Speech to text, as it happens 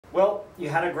Well, you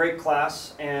had a great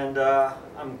class, and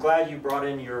I'm glad you brought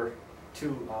in your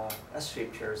two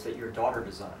S-shaped chairs that your daughter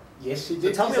designed. Yes, she So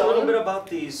did. tell me a little bit about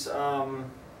these.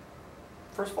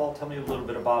 First of all, tell me a little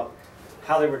bit about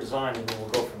how they were designed, and then we'll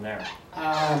go from there.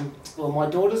 Well, my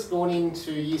daughter's gone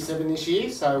into Year 7 this year,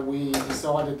 so we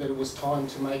decided that it was time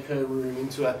to make her room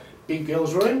into a big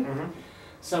girl's room.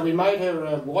 So we made her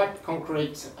a white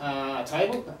concrete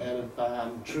table out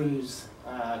of True's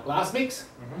glass mix.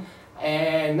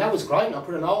 And that was great. And I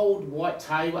put an old white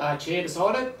chair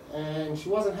beside it, and she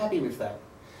wasn't happy with that.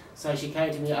 So she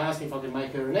came to me and asked me if I could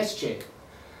make her an S chair.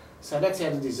 So that's how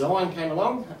the design came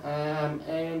along.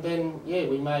 And then, yeah,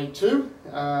 we made two.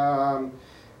 And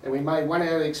we made one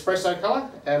out of the espresso colour,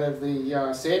 out of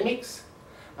the sand mix,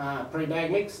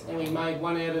 pre-bag mix, and we made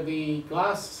one out of the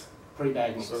glass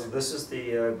pre-bag mix. So this is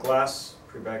the glass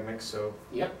pre-bag mix, so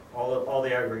yep. all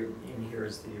the aggregate in here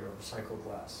is the recycled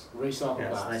glass. Recycled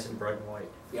glass. It's Nice and bright and white.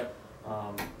 Yep.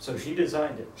 So she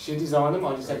designed it. She designed them,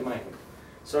 I just had to make them.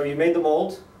 So you made the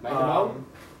mold. Made the mold.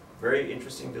 Very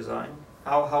interesting design.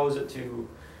 How is it to,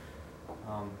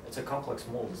 it's a complex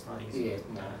mold, it's not easy. Yeah,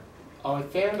 no. I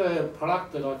found a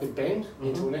product that I could bend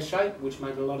into an S shape, which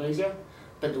made it a lot easier,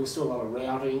 but there was still a lot of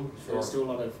routing, there was still a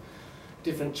lot of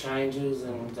different changes,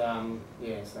 and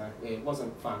yeah, so yeah, it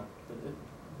wasn't fun. But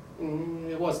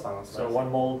it was fun, I suppose. So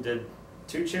one mold did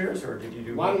 2 chairs, or did you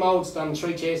do one mold's done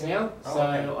 3 chairs now, oh, so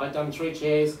okay. I'd done 3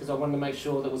 chairs because I wanted to make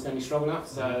sure that it was going to be strong enough,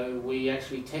 so we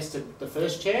actually tested the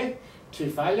first chair to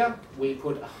failure. We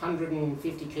put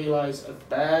 150 kilos of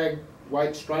bag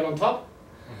weight straight on top,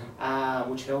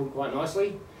 which held quite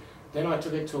nicely. Then I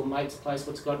took it to a mate's place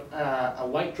what's got a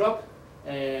weight drop,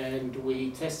 and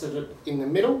we tested it in the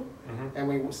middle, and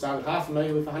we started half a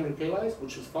metre with 100 kilos,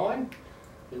 which was fine.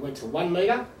 We went to 1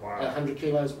 metre, wow. 100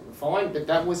 kilos, fine, but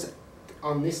that was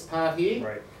on this part here.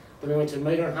 Right. Then we went to 1.5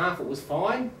 metres, it was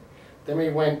fine. Then we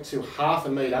went to half a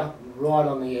metre, right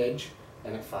on the edge,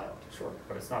 and it failed. Sure,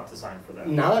 but it's not designed for that.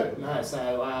 No, no,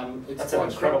 so it's that's an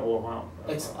incredible amount.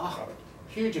 It's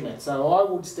huge amount, so I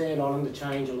would stand on them to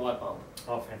change a light bulb.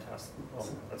 Oh, fantastic. Oh,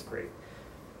 that's great.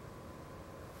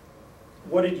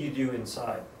 What did you do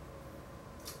inside?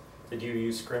 Did you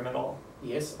use scrim at all?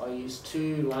 Yes, I used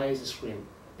 2 layers of scrim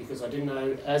because I didn't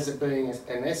know, as it being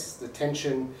an S, the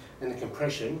tension and the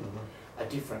compression are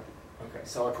different. Okay.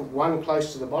 So I put one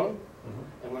close to the bottom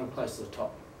and one close to the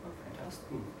top. Oh, fantastic.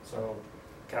 So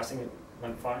casting it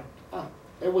went fine?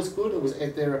 It was good.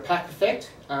 They're a pack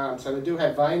effect, so they do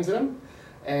have veins in them.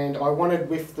 And I wanted,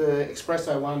 with the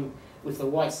espresso one, with the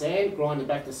white sand, grind it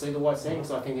back to see the white sand,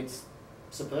 because I think it's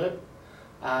superb.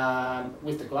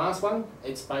 With the glass one,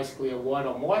 it's basically a white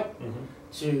on white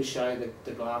to show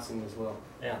the glass in as well.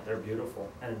 Yeah, they're beautiful,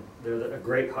 and they're a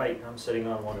great height. I'm sitting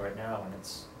on one right now, and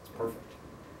it's perfect.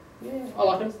 Yeah, I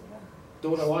like them.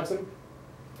 Daughter likes them.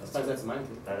 I suppose that's the main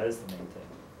thing. That is the main thing.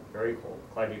 Very cool.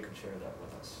 Glad you could share that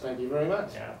with us. Thank you very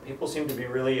much. Yeah, people seem to be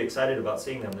really excited about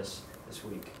seeing them this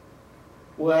week.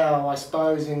 Well, I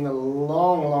suppose in the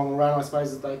long run, I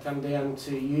suppose that they come down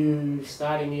to you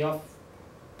starting me off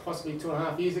possibly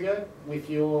 2.5 years ago with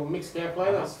your mixed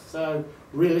calculators. So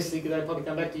realistically, they'll probably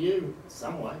come back to you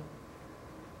some way.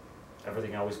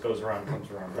 Everything always goes around, comes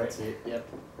around, right? That's it, yep.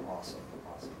 Awesome,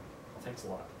 awesome. Well, thanks a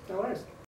lot. No worries.